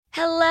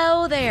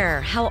Hello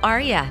there. How are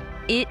ya?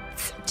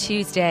 It's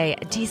Tuesday,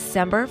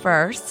 December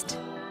 1st,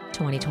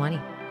 2020.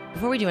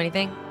 Before we do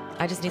anything,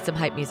 I just need some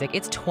hype music.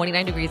 It's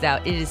 29 degrees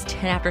out. It is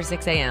 10 after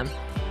 6 a.m.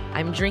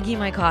 I'm drinking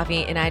my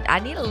coffee, and I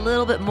need a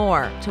little bit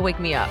more to wake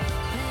me up.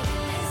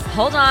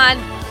 Hold on.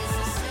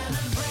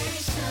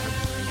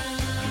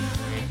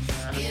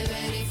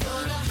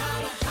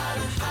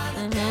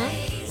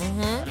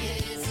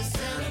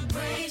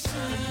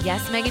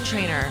 Yes, Meghan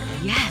Trainor.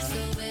 Yes.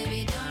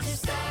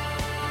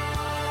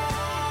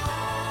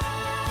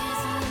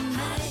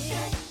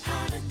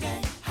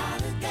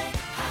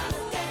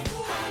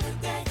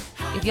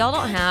 If y'all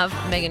don't have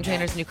Meghan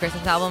Trainor's new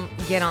Christmas album,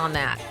 get on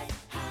that.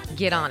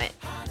 Get on it.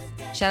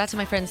 Shout out to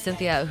my friend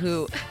Cynthia,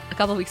 who a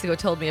couple of weeks ago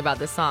told me about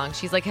this song.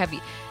 She's like, have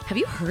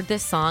you heard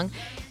this song?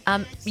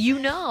 You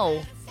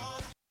know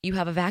you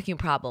have a vacuum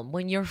problem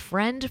when your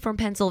friend from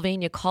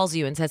Pennsylvania calls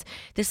you and says,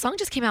 this song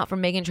just came out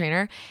from Meghan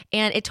Trainor,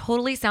 and it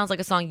totally sounds like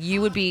a song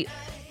you would be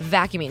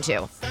vacuuming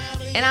to.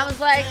 And I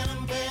was like,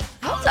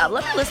 hold up,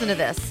 let me listen to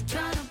this.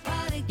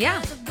 Yeah,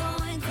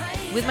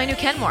 with my new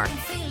Kenmore.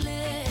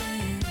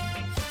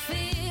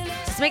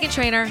 Meghan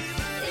Trainor,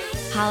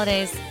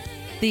 Holidays.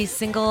 The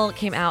single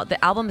came out.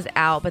 The album is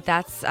out, but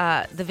that's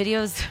the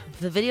video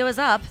is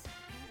up.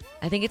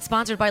 I think it's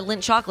sponsored by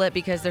Lindt Chocolate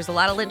because there's a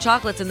lot of Lindt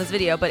Chocolates in this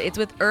video, but it's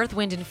with Earth,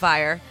 Wind, and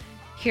Fire.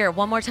 Here,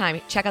 one more time.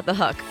 Check out the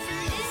hook.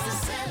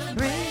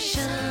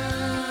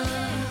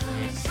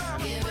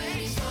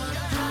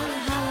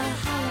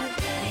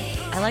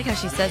 I like how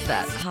she says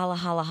that. Holla,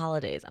 holla,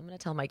 holidays. I'm going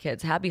to tell my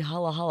kids, happy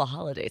holla, holla,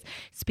 holidays.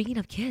 Speaking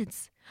of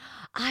kids,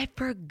 I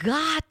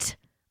forgot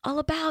all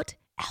about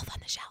Elf on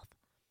the Shelf.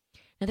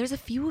 Now, there's a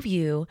few of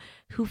you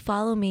who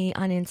follow me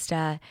on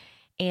Insta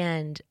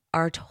and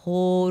are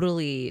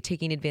totally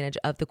taking advantage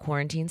of the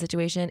quarantine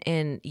situation,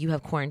 and you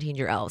have quarantined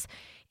your elves.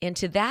 And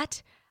to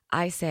that,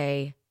 I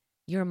say,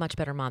 you're a much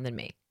better mom than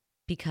me.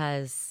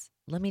 Because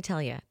let me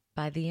tell you,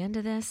 by the end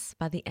of this,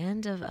 by the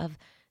end of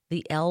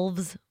the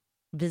elves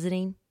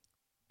visiting,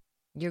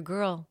 your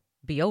girl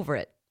be over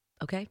it,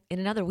 okay? In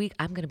another week,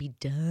 I'm going to be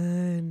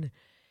done.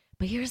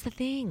 But here's the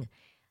thing.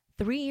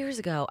 3 years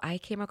ago, I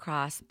came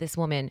across this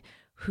woman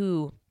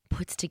who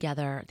puts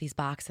together these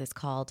boxes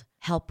called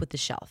Help with the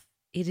Shelf.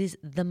 It is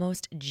the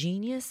most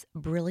genius,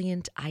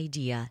 brilliant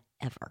idea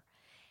ever.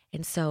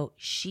 And so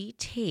she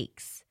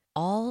takes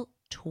all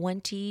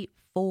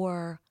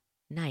 24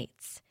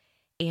 nights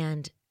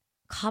and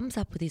comes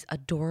up with these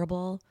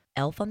adorable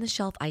Elf on the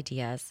Shelf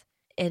ideas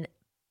and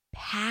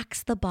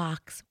packs the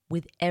box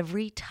with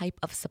every type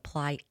of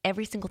supply,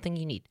 every single thing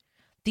you need.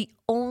 The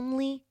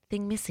only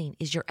thing missing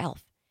is your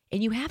elf.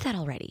 And you have that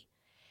already.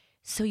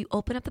 So you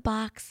open up the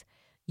box,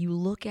 you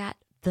look at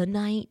the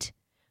night,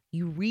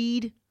 you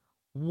read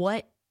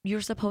what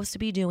you're supposed to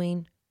be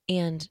doing,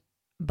 and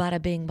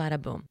bada bing, bada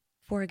boom.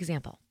 For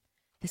example,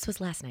 this was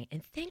last night.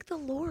 And thank the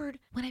Lord,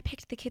 when I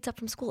picked the kids up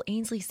from school,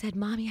 Ainsley said,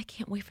 Mommy, I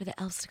can't wait for the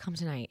elves to come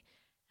tonight.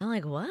 I'm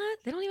like,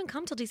 what? They don't even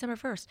come till December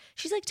 1st.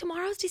 She's like,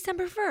 tomorrow's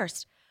December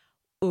 1st.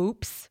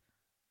 Oops.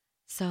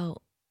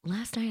 So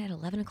last night at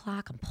 11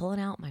 o'clock, I'm pulling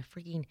out my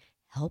freaking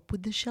Help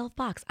with the Shelf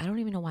box. I don't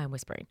even know why I'm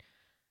whispering.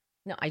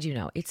 No, I do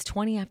know. It's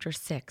 20 after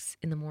 6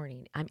 in the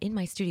morning. I'm in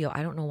my studio.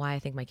 I don't know why I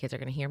think my kids are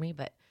going to hear me,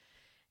 but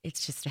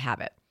it's just a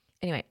habit.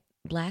 Anyway,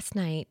 last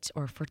night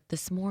or for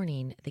this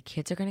morning, the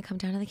kids are going to come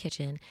down to the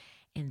kitchen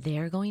and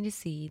they're going to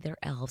see their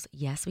elves.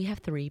 Yes, we have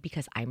 3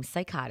 because I'm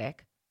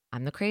psychotic.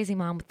 I'm the crazy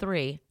mom with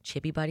 3,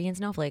 Chippy, Buddy, and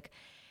Snowflake.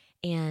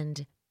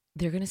 And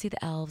they're going to see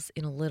the elves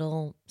in a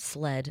little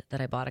sled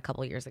that I bought a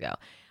couple of years ago.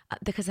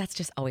 Because that's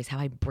just always how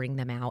I bring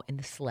them out in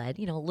the sled,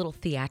 you know, little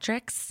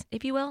theatrics,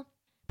 if you will.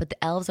 But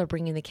the elves are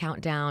bringing the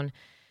countdown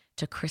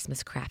to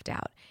Christmas craft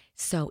out.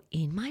 So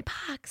in my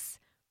box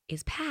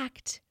is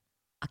packed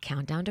a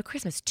countdown to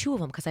Christmas, 2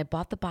 of them, because I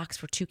bought the box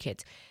for 2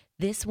 kids.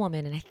 This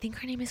woman, and I think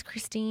her name is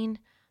Christine.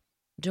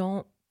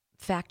 Don't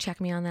fact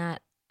check me on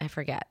that. I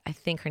forget. I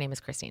think her name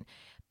is Christine.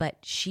 But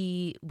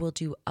she will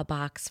do a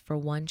box for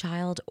 1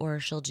 child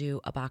or she'll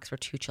do a box for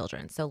 2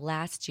 children. So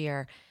last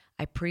year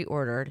I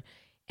pre-ordered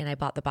and I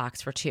bought the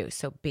box for 2.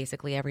 So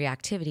basically every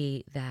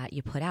activity that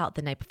you put out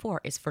the night before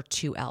is for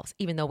 2 elves,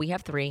 even though we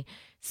have 3.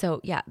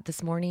 So yeah,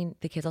 this morning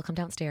the kids will come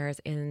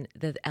downstairs and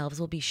the elves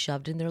will be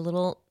shoved in their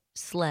little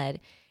sled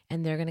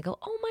and they're going to go,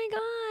 oh my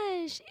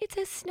gosh, it's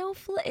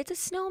a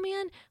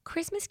snowman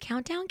Christmas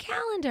countdown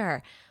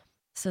calendar.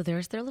 So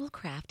there's their little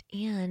craft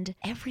and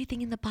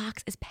everything in the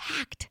box is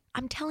packed.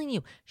 I'm telling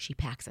you, she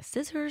packs the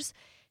scissors.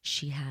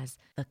 She has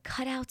the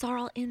cutouts are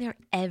all in there.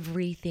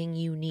 Everything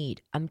you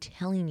need. I'm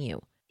telling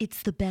you.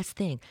 It's the best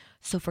thing.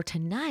 So for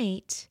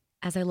tonight,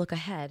 as I look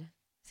ahead,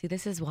 see,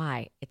 this is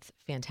why it's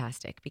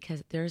fantastic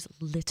because there's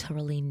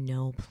literally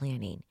no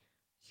planning.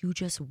 You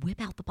just whip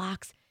out the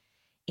box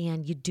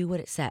and you do what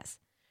it says.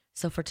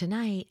 So for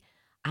tonight,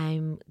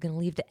 I'm going to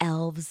leave the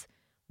elves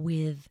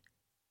with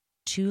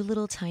 2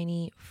 little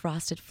tiny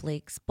Frosted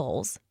Flakes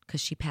bowls because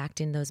she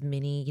packed in those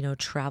mini,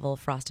 travel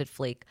Frosted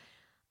Flake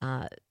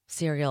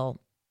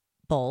cereal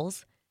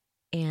bowls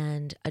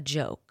and a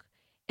joke.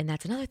 And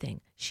that's another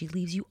thing. She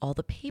leaves you all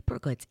the paper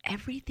goods.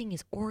 Everything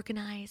is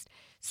organized.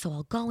 So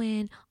I'll go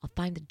in, I'll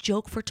find the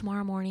joke for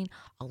tomorrow morning,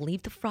 I'll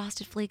leave the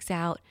Frosted Flakes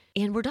out,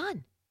 and we're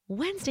done.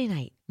 Wednesday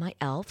night, my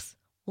elves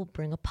will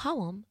bring a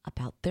poem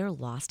about their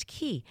lost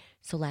key.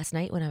 So last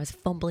night when I was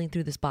fumbling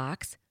through this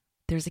box,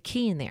 there's a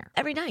key in there.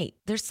 Every night,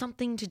 there's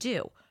something to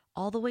do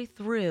all the way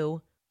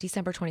through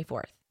December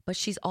 24th. But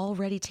she's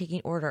already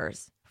taking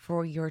orders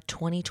for your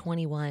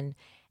 2021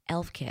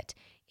 elf kit.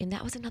 And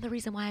that was another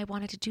reason why I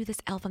wanted to do this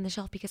Elf on the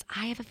Shelf, because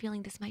I have a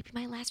feeling this might be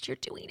my last year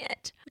doing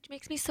it, which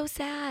makes me so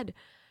sad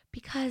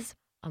because,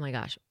 oh my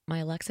gosh, my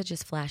Alexa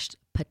just flashed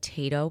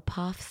potato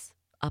puffs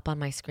up on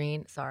my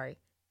screen. Sorry.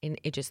 And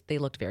they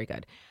looked very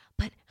good.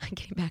 But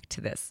getting back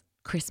to this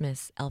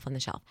Christmas Elf on the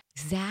Shelf,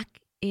 Zach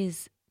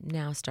is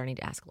now starting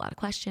to ask a lot of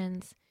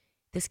questions.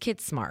 This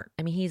kid's smart.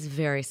 I mean, he's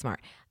very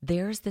smart.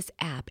 There's this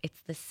app.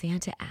 It's the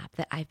Santa app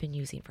that I've been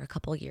using for a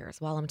couple of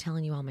years. While I'm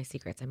telling you all my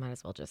secrets, I might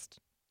as well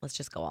let's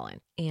just go all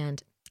in.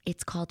 And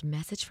it's called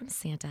Message from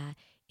Santa.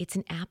 It's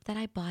an app that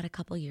I bought a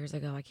couple of years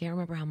ago. I can't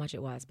remember how much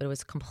it was, but it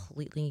was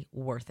completely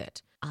worth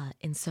it.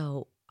 And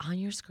so on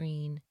your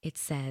screen, it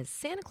says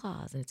Santa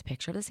Claus, and it's a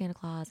picture of the Santa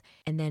Claus.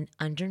 And then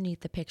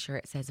underneath the picture,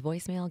 it says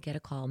voicemail, get a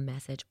call,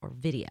 message, or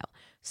video.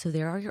 So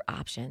there are your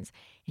options,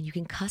 and you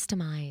can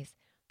customize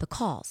the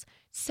calls.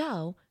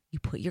 So you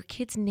put your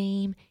kid's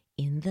name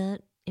in the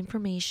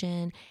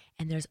information,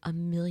 and there's a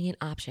million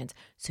options.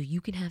 So you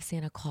can have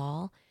Santa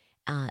call.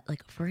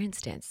 Like for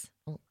instance,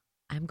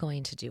 I'm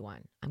going to do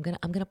one. I'm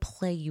gonna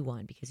play you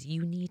one because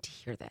you need to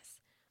hear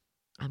this.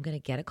 I'm gonna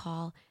get a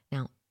call.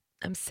 Now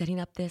I'm setting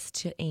up this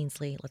to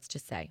Ainsley, let's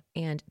just say,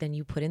 and then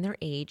you put in their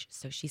age.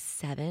 So she's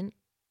 7.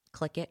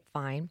 Click it.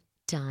 Fine.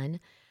 Done.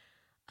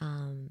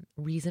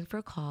 Reason for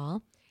a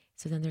call.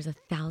 So then there's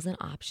 1,000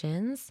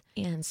 options.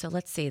 And so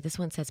let's see. This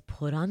one says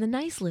put on the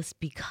nice list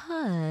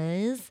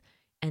because,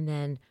 and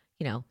then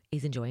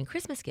is enjoying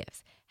Christmas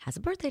gifts, has a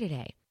birthday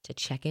today, to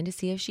check in to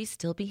see if she's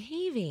still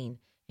behaving,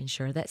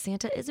 ensure that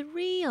Santa is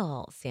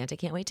real, Santa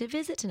can't wait to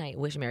visit tonight,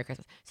 wish a Merry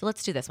Christmas. So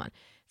let's do this one.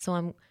 So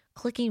I'm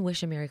clicking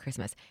wish a Merry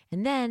Christmas.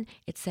 And then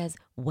it says,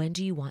 when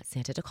do you want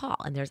Santa to call?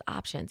 And there's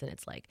options. And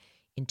it's like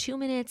in 2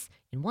 minutes,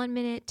 in 1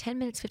 minute, 10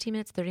 minutes, 15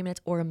 minutes, 30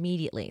 minutes, or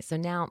immediately. So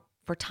now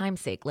for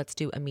time's sake, let's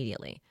do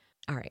immediately.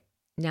 All right.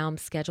 Now I'm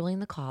scheduling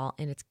the call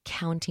and it's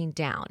counting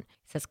down.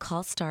 It says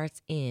call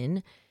starts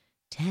in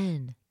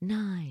 10,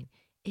 9,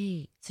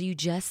 8. So you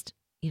just,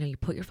 you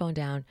put your phone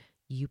down,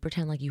 you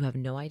pretend like you have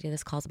no idea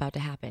this call's about to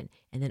happen.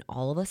 And then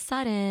all of a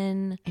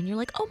sudden, and you're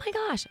like, oh my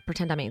gosh,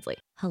 pretend I'm Ainsley.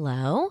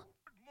 Hello?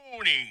 Good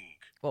morning.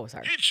 Whoa,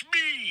 sorry. It's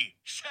me,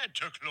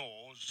 Santa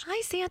Claus.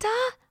 Hi, Santa.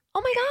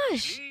 Oh my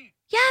gosh. Ainsley,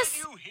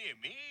 Yes. Can you hear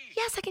me?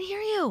 Yes, I can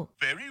hear you.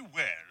 Very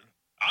well.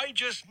 I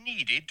just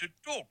needed to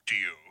talk to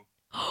you.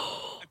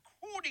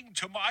 According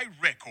to my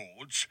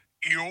records,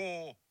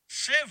 you're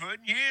 7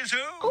 years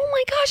old. Oh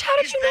my gosh, how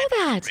did Is you know that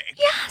that? correct?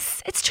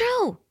 Yes, it's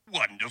true.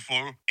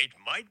 Wonderful. It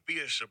might be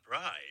a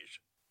surprise,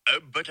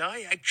 but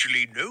I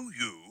actually know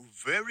you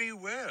very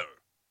well.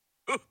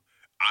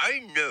 I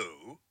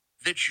know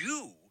that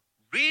you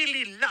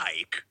really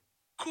like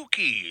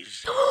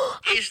cookies.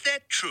 Is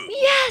that true?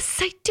 Yes,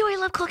 I do. I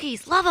love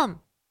cookies. Love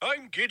them.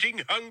 I'm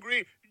getting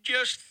hungry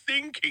just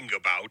thinking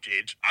about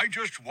it. I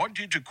just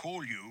wanted to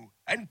call you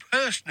and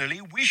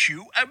personally wish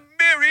you a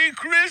Merry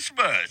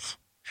Christmas.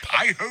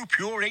 I hope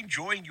you're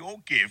enjoying your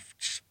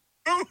gifts.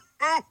 Ho,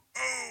 ho,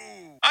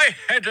 ho! I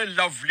had a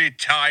lovely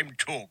time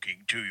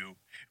talking to you,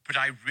 but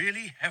I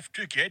really have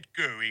to get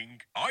going.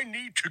 I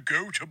need to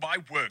go to my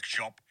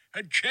workshop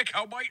and check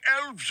how my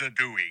elves are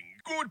doing.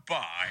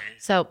 Goodbye.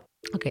 So,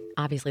 okay,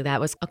 obviously that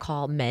was a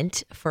call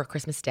meant for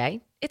Christmas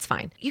Day. It's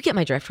fine. You get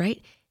my drift,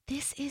 right?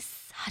 This is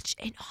such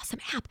an awesome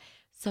app.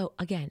 So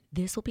again,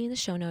 this will be in the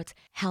show notes.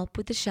 Help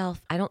with the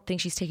Shelf. I don't think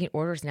she's taking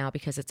orders now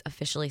because it's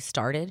officially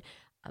started.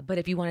 But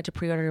if you wanted to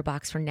pre-order your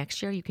box for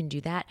next year, you can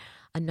do that.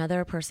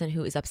 Another person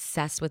who is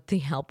obsessed with the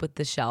Help with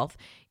the Shelf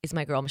is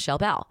my girl, Michelle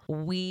Bell.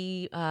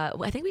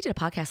 I think we did a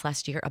podcast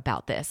last year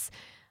about this,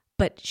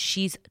 but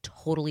she's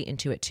totally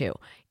into it too.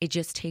 It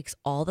just takes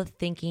all the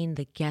thinking,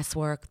 the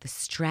guesswork, the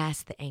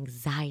stress, the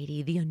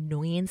anxiety, the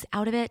annoyance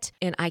out of it.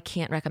 And I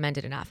can't recommend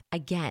it enough.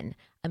 Again,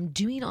 I'm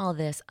doing all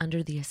this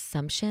under the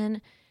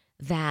assumption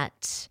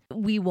that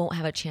we won't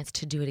have a chance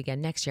to do it again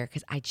next year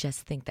because I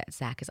just think that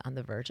Zach is on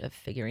the verge of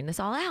figuring this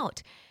all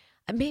out.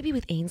 Maybe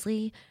with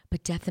Ainsley,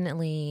 but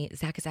definitely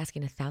Zach is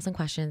asking 1,000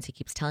 questions. He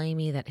keeps telling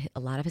me that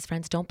a lot of his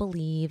friends don't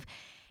believe.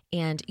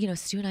 And,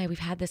 Stu and I, we've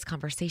had this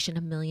conversation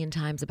a million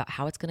times about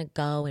how it's going to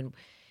go. And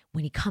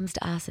when he comes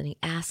to us and he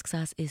asks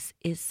us, is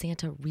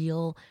Santa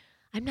real?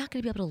 I'm not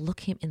going to be able to look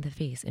him in the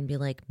face and be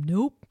like,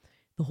 nope.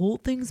 The whole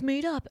thing's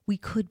made up. We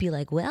could be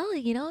like, well,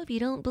 if you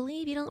don't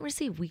believe, you don't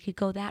receive. We could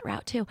go that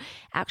route too.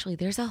 Actually,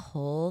 there's a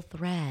whole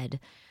thread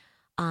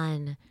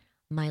on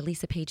my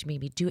Lisa Page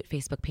Made Me Do It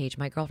Facebook page.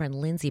 My girlfriend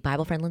Lindsay,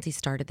 Bible friend Lindsay,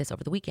 started this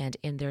over the weekend,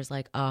 and there's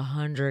like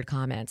 100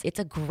 comments. It's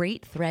a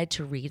great thread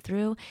to read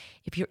through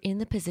if you're in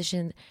the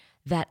position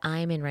that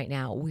I'm in right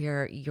now,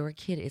 where your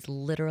kid is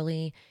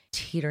literally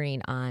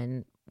teetering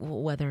on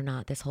whether or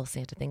not this whole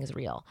Santa thing is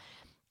real.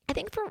 I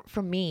think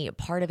for me,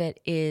 part of it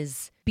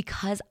is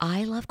because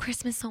I love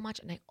Christmas so much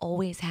and I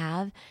always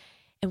have.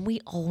 And we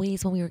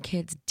always, when we were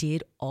kids,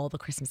 did all the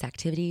Christmas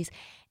activities.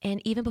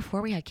 And even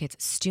before we had kids,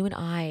 Stu and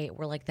I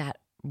were like that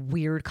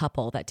weird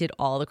couple that did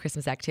all the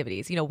Christmas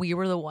activities. We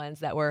were the ones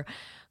that were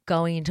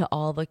going to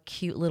all the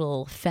cute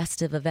little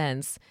festive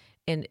events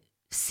and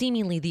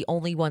seemingly the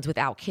only ones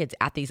without kids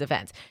at these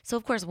events. So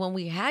of course, when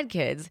we had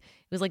kids,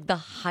 it was like the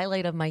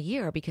highlight of my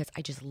year because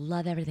I just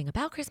love everything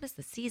about Christmas,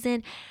 the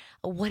season,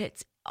 what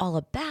it's all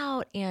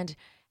about. And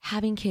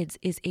having kids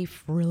is a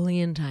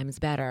trillion times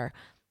better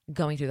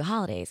going through the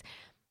holidays.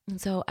 And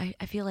so I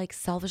feel like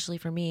selfishly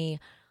for me,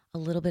 a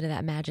little bit of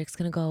that magic's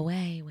going to go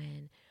away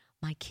when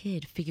my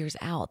kid figures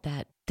out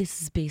that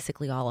this is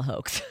basically all a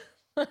hoax.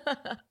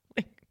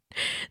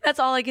 That's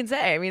all I can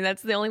say. I mean,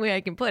 that's the only way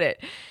I can put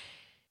it.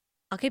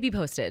 I'll keep you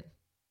posted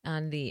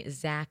on the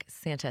Zach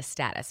Santa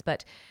status,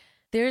 but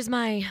there's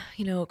my,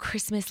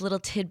 Christmas little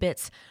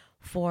tidbits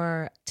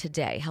for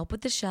today. Help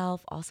with the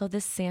shelf. Also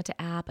this Santa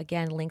app.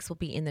 Again, links will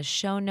be in the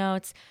show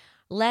notes.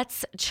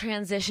 Let's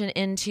transition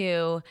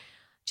into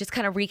just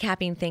kind of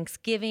recapping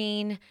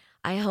Thanksgiving.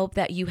 I hope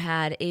that you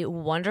had a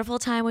wonderful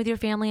time with your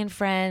family and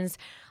friends.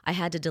 I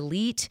had to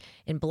delete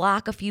and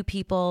block a few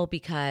people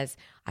because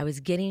I was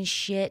getting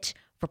shit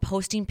for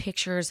posting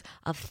pictures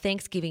of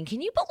Thanksgiving.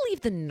 Can you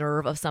believe the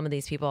nerve of some of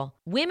these people?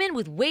 Women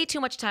with way too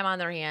much time on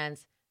their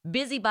hands,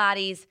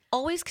 busybodies,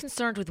 always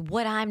concerned with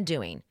what I'm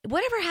doing.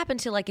 Whatever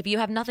happened to if you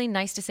have nothing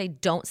nice to say,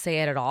 don't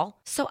say it at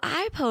all? So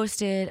I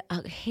posted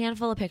a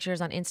handful of pictures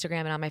on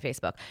Instagram and on my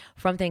Facebook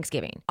from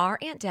Thanksgiving. Our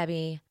Aunt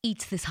Debbie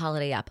eats this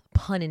holiday up,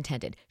 pun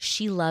intended.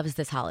 She loves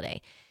this holiday.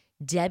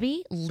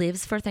 Debbie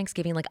lives for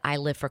Thanksgiving like I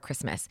live for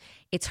Christmas.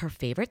 It's her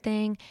favorite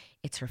thing.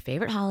 It's her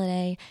favorite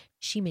holiday.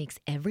 She makes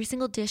every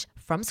single dish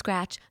from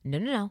scratch.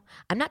 No.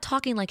 I'm not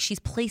talking like she's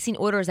placing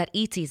orders at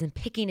Eatzi's and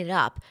picking it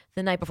up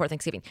the night before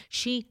Thanksgiving.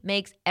 She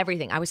makes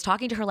everything. I was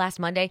talking to her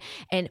last Monday,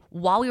 and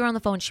while we were on the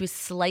phone, she was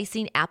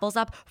slicing apples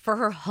up for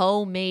her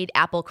homemade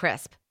apple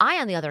crisp. I,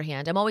 on the other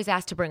hand, am always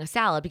asked to bring a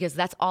salad because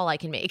that's all I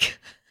can make.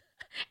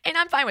 And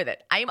I'm fine with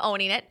it. I am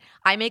owning it.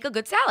 I make a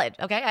good salad,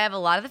 okay? I have a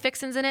lot of the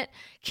fixins in it.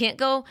 Can't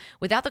go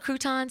without the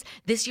croutons.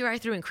 This year I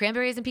threw in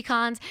cranberries and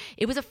pecans.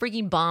 It was a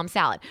freaking bomb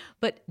salad.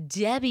 But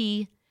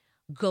Debbie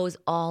goes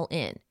all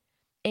in.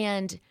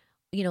 And,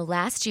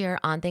 last year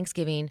on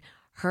Thanksgiving,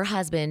 her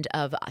husband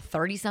of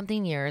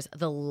 30-something years,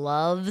 the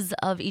loves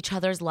of each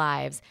other's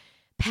lives,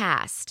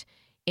 passed.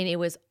 And it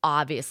was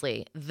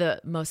obviously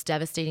the most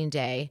devastating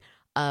day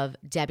of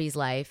Debbie's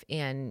life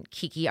and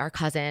Kiki, our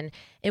cousin.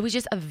 It was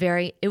just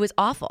it was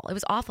awful. It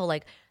was awful.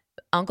 Like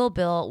Uncle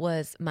Bill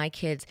was my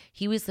kids.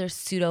 He was their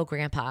pseudo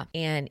grandpa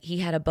and he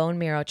had a bone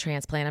marrow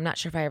transplant. I'm not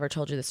sure if I ever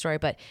told you the story,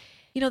 but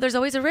there's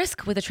always a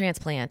risk with a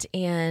transplant,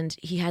 and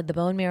he had the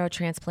bone marrow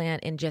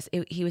transplant and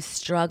he was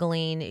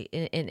struggling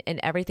and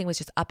everything was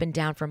just up and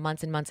down for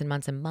months and months and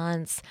months and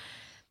months.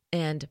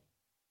 And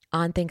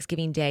on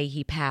Thanksgiving Day,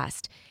 he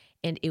passed.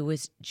 And it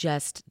was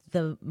just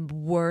the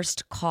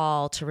worst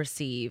call to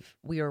receive.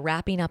 We were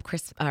wrapping up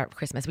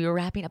Christmas. We were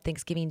wrapping up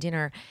Thanksgiving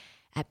dinner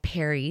at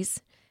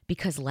Perry's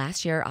because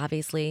last year,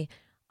 obviously,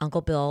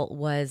 Uncle Bill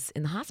was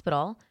in the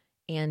hospital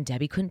and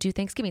Debbie couldn't do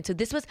Thanksgiving. So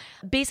this was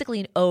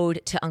basically an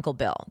ode to Uncle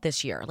Bill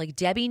this year. Like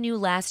Debbie knew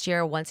last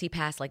year, once he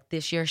passed, like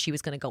this year, she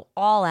was going to go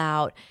all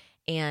out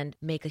and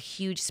make a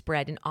huge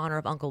spread in honor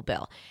of Uncle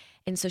Bill.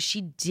 And so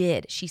she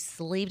did. She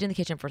slaved in the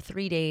kitchen for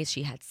 3 days.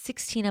 She had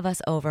 16 of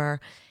us over.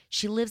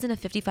 She lives in a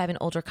 55 and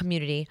older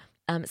community.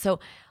 So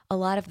a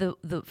lot of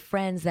the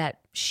friends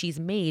that she's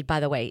made, by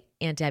the way,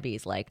 Aunt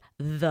Debbie's like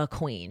the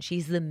queen.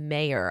 She's the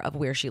mayor of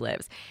where she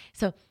lives.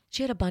 So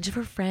she had a bunch of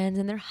her friends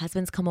and their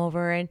husbands come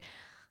over. And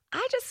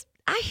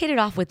I hit it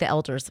off with the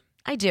elders.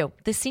 I do.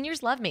 The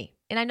seniors love me.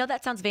 And I know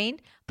that sounds vain,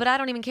 but I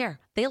don't even care.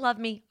 They love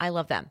me. I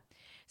love them.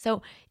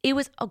 So it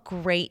was a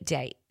great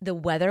day. The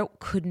weather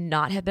could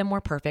not have been more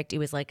perfect. It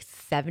was like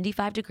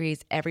 75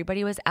 degrees.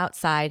 Everybody was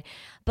outside,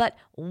 but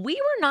we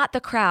were not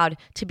the crowd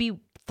to be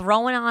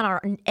throwing on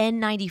our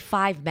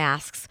N95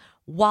 masks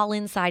while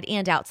inside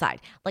and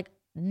outside. Like,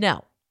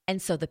 no.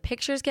 And so the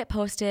pictures get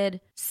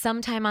posted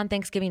sometime on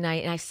Thanksgiving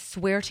night. And I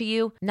swear to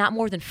you, not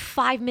more than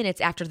 5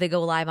 minutes after they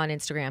go live on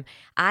Instagram,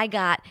 I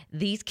got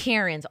these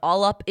Karens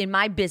all up in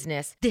my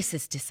business. This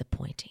is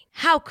disappointing.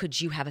 How could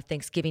you have a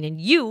Thanksgiving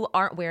and you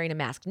aren't wearing a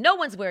mask? No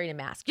one's wearing a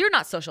mask. You're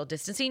not social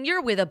distancing.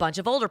 You're with a bunch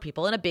of older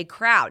people in a big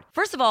crowd.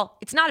 First of all,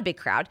 it's not a big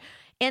crowd.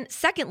 And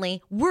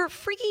secondly, we're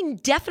freaking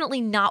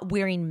definitely not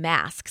wearing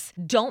masks.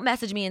 Don't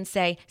message me and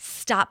say,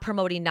 stop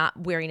promoting not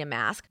wearing a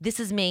mask. This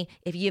is me.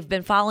 If you've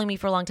been following me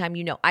for a long time,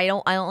 you know I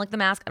don't like the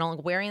mask. I don't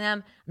like wearing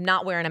them. I'm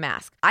not wearing a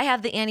mask. I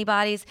have the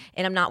antibodies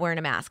and I'm not wearing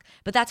a mask.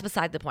 But that's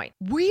beside the point.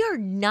 We are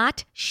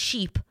not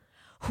sheep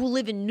who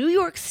live in New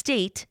York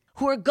State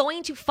who are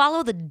going to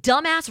follow the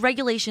dumbass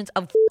regulations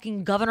of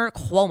fucking Governor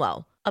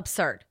Cuomo.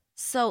 Absurd.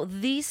 So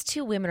these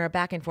two women are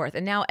back and forth.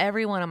 And now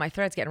everyone on my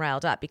thread's getting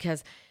riled up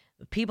because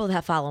people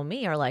that follow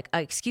me are like,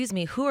 excuse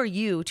me, who are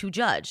you to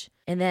judge?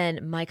 And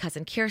then my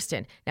cousin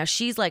Kirsten, now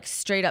she's like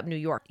straight up New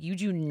York. You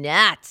do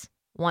not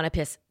want to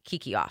piss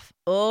Kiki off.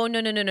 Oh, no.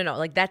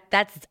 Like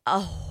that's a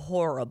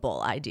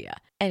horrible idea.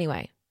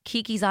 Anyway,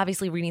 Kiki's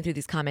obviously reading through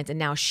these comments and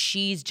now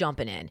she's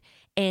jumping in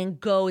and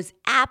goes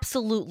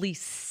absolutely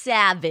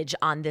savage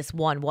on this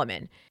one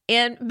woman.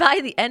 And by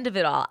the end of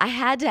it all, I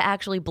had to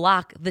actually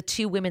block the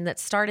two women that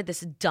started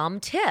this dumb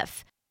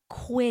tiff.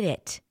 Quit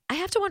it. I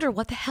have to wonder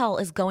what the hell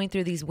is going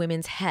through these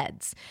women's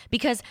heads,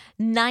 because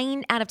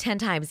 9 out of 10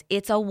 times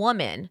it's a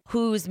woman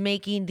who's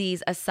making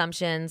these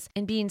assumptions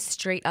and being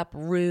straight up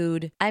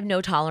rude. I have no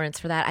tolerance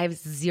for that. I have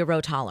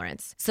zero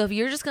tolerance. So if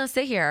you're just going to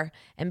sit here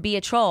and be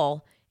a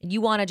troll and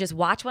you want to just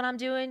watch what I'm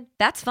doing,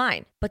 that's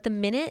fine. But the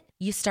minute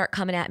you start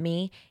coming at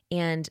me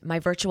and my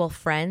virtual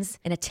friends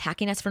and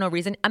attacking us for no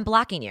reason, I'm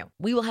blocking you.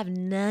 We will have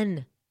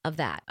none of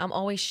that. I'm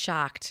always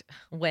shocked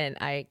when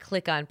I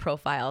click on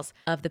profiles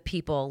of the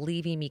people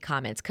leaving me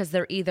comments because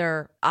they're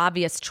either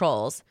obvious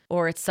trolls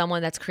or it's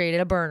someone that's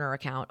created a burner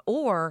account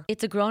or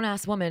it's a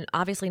grown-ass woman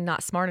obviously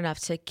not smart enough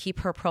to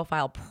keep her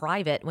profile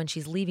private when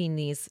she's leaving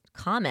these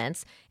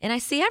comments, and I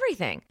see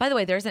everything. By the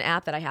way, there's an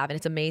app that I have and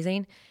it's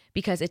amazing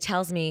because it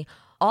tells me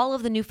all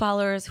of the new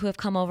followers who have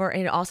come over,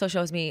 and it also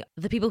shows me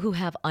the people who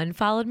have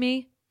unfollowed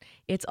me.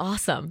 It's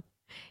awesome.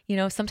 You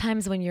know,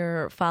 sometimes when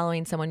you're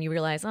following someone, you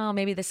realize, oh,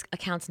 maybe this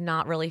account's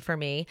not really for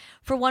me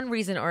for one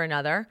reason or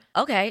another.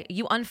 Okay,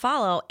 you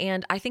unfollow.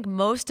 And I think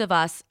most of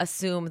us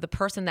assume the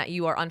person that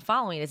you are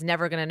unfollowing is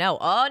never going to know.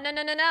 Oh,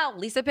 no.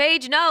 Lisa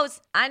Page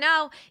knows. I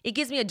know. It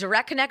gives me a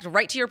direct connect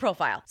right to your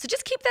profile. So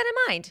just keep that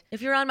in mind.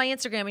 If you're on my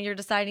Instagram and you're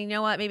deciding, you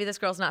know what, maybe this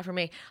girl's not for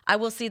me, I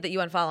will see that you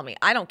unfollow me.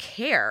 I don't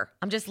care.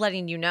 I'm just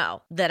letting you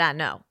know that I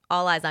know.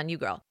 All eyes on you,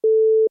 girl.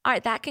 All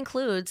right, that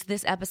concludes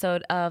this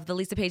episode of the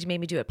Lisa Page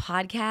Made Me Do It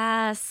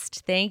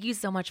podcast. Thank you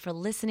so much for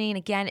listening.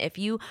 Again, if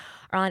you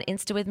are on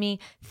Insta with me,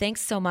 thanks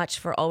so much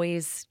for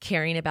always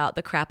caring about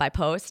the crap I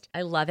post.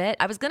 I love it.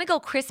 I was going to go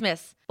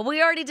Christmas, but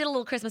we already did a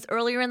little Christmas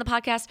earlier in the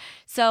podcast.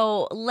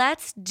 So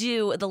let's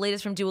do the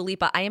latest from Dua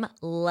Lipa. I am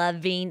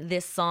loving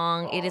this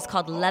song. It is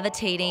called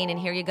Levitating, and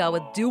here you go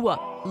with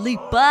Dua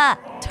Lipa.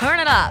 Turn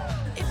it up.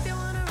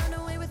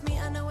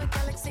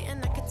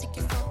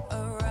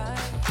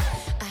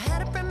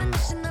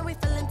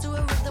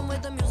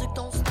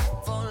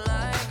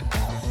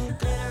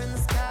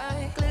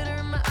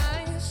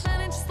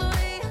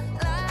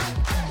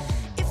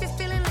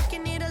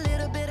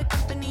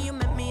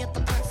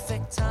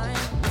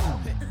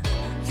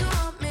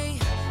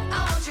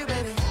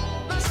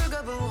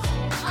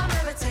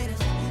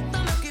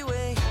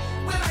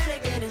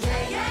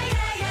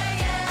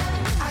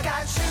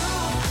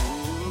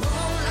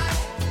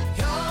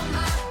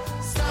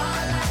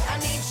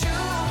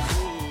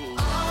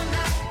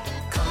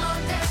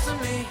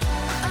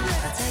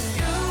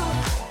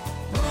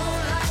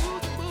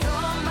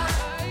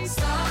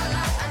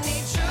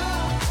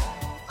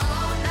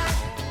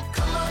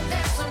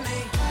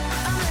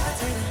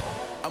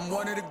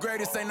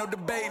 Greatest, ain't no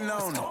debating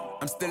on it.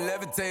 I'm still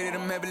levitated,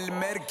 I'm heavily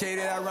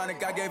medicated.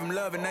 Ironic, I gave him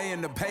love and they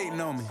end up hating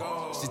on me.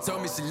 She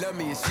told me she loved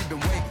me and she been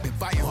waiting. Been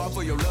fighting hard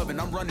for your love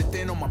and I'm running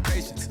thin on my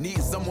patience.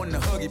 Needing someone to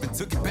hug, even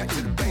took it back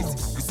to the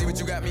basics. You see what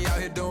you got me out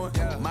here doing?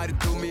 Might have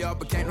threw me off,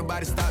 but can't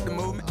nobody stop the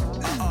movement.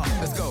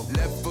 Let's go.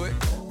 Left foot,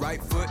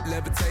 right foot,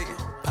 levitating.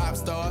 Pop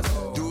stars,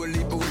 Dua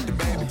Lipa with the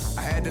baby.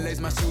 I had to lace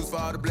my shoes for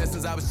all the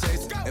blessings I was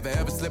chasing. If I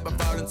ever slip, I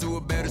fall into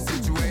a better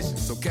situation.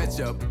 So catch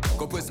up,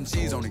 go put some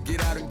cheese on it,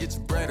 get out and get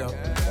your bread up.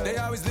 They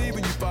always leave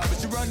when you fall,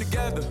 but you run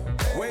together.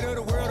 Weight of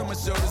the world on my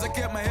shoulders, I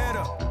kept my head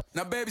up.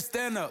 Now baby,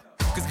 stand up,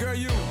 cause girl,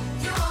 you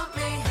want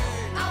me,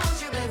 I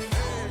want you, baby.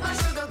 My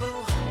sugar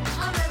boo,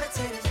 I'm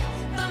levitating.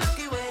 The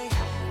Milky Way,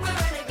 we're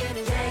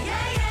renegading. Yeah.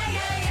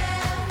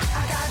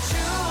 I got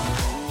you,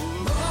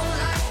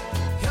 moonlight,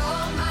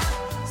 you're my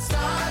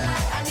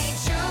starlight. I need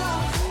you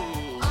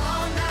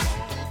all night.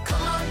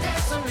 Come on,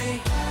 dance with me.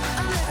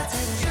 I'm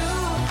levitating. You,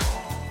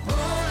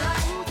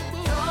 moonlight,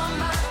 you're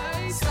my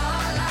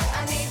starlight.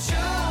 I need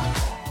you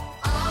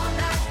all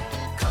night.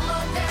 Come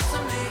on, dance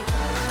with me.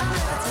 I'm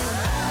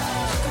levitating.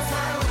 You can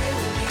fly away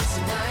with me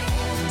tonight.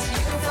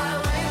 You can fly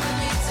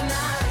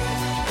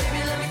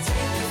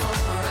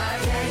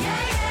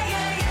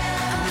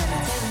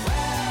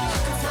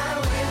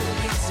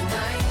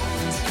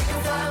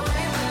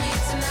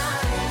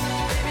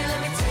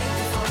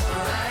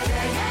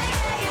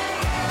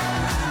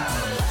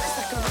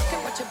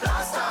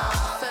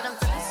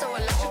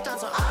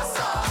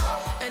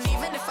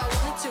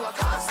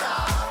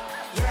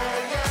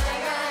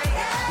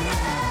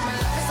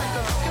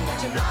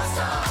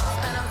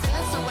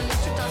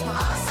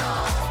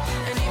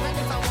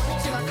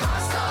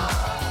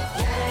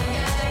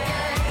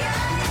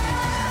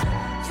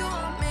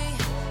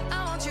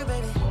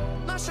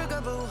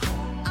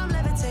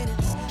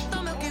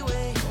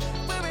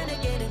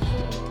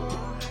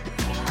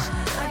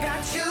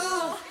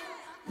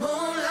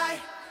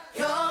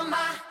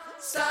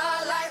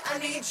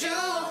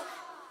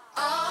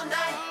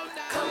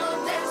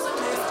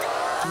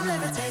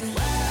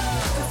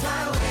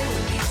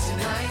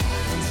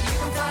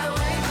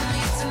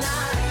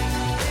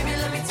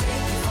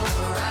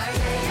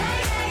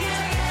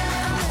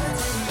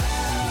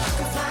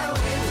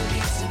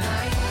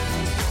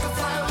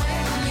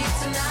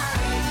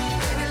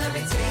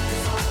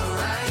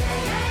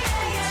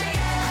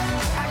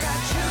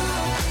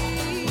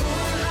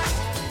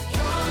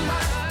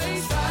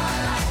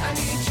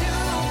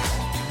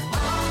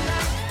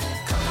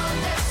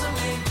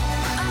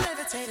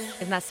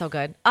Isn't that so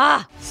good?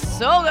 Ah,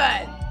 so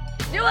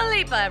good. Dua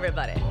Lipa,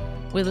 everybody.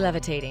 With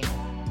Levitating.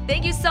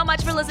 Thank you so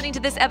much for listening to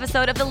this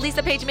episode of the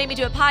Lisa Page Made Me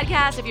Do It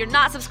podcast. If you're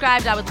not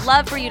subscribed, I would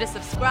love for you to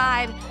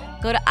subscribe.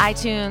 Go to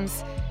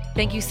iTunes.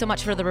 Thank you so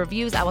much for the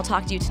reviews. I will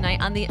talk to you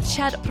tonight on the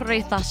Chad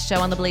Preithas Show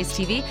on the Blaze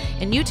TV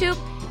and YouTube,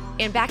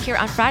 and back here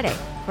on Friday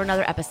for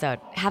another episode.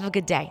 Have a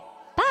good day.